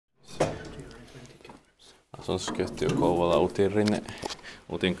asustusketju Kouvola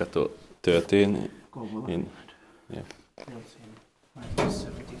Utinkatu 13 Kouvola, in yeah. built in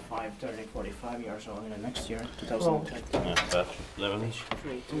 1975, 30, 45 years old in the next year, 2020. Näyttää level.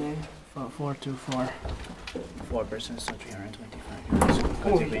 424, 4%, so 325 euros.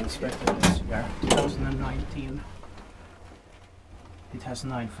 Going to be inspected this year, 2019. It has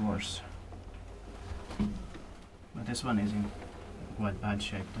 9 floors. But this one is in quite bad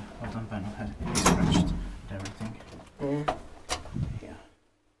shape. The bottom panel has scratched and everything. Yeah.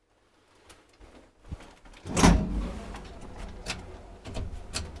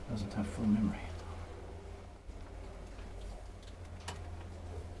 Doesn't have full memory.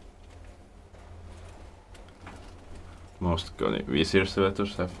 Most Kone Finnish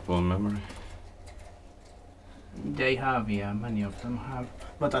Elevators have full memory. They have, yeah, many of them have.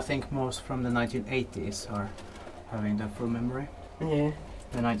 But I think most from the 1980s are having the full memory. Yeah.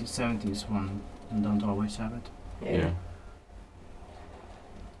 The 1970s one don't always have it. Yeah.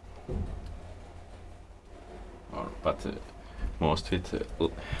 But most with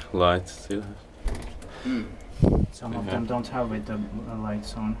lights still have. Some of them don't have with the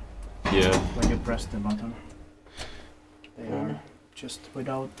lights on. Yeah. When you press the button. They are just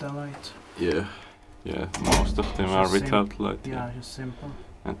without the light. Yeah. Yeah. Most of them are without light. Yeah, just simple.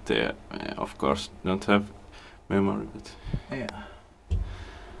 And they, of course, don't have memory. But Yeah.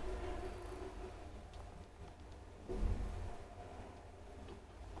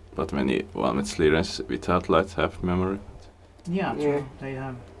 but many 1 with clearance without light have memory. Yeah, true. Yeah. They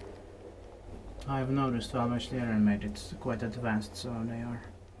have. I've noticed how much they're made. It's quite advanced, so they are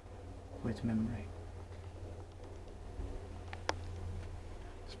with memory.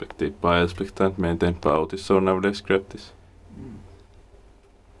 Expected by expectant maintained by Otis, so nowadays grab this.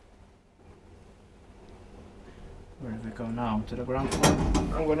 Where do we go now? To the ground floor?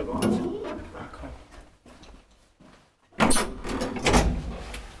 I'm gonna go out. Okay.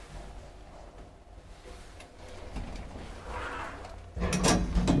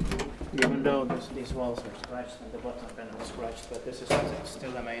 Even though these walls are scratched and the bottom panel is scratched, but this is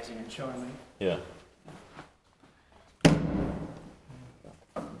still amazing and charming. Yeah.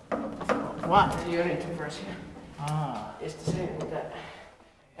 What? The unit first here. Ah, It's the same with that.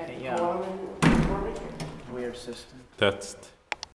 Yeah. Kouvola. weird system. That's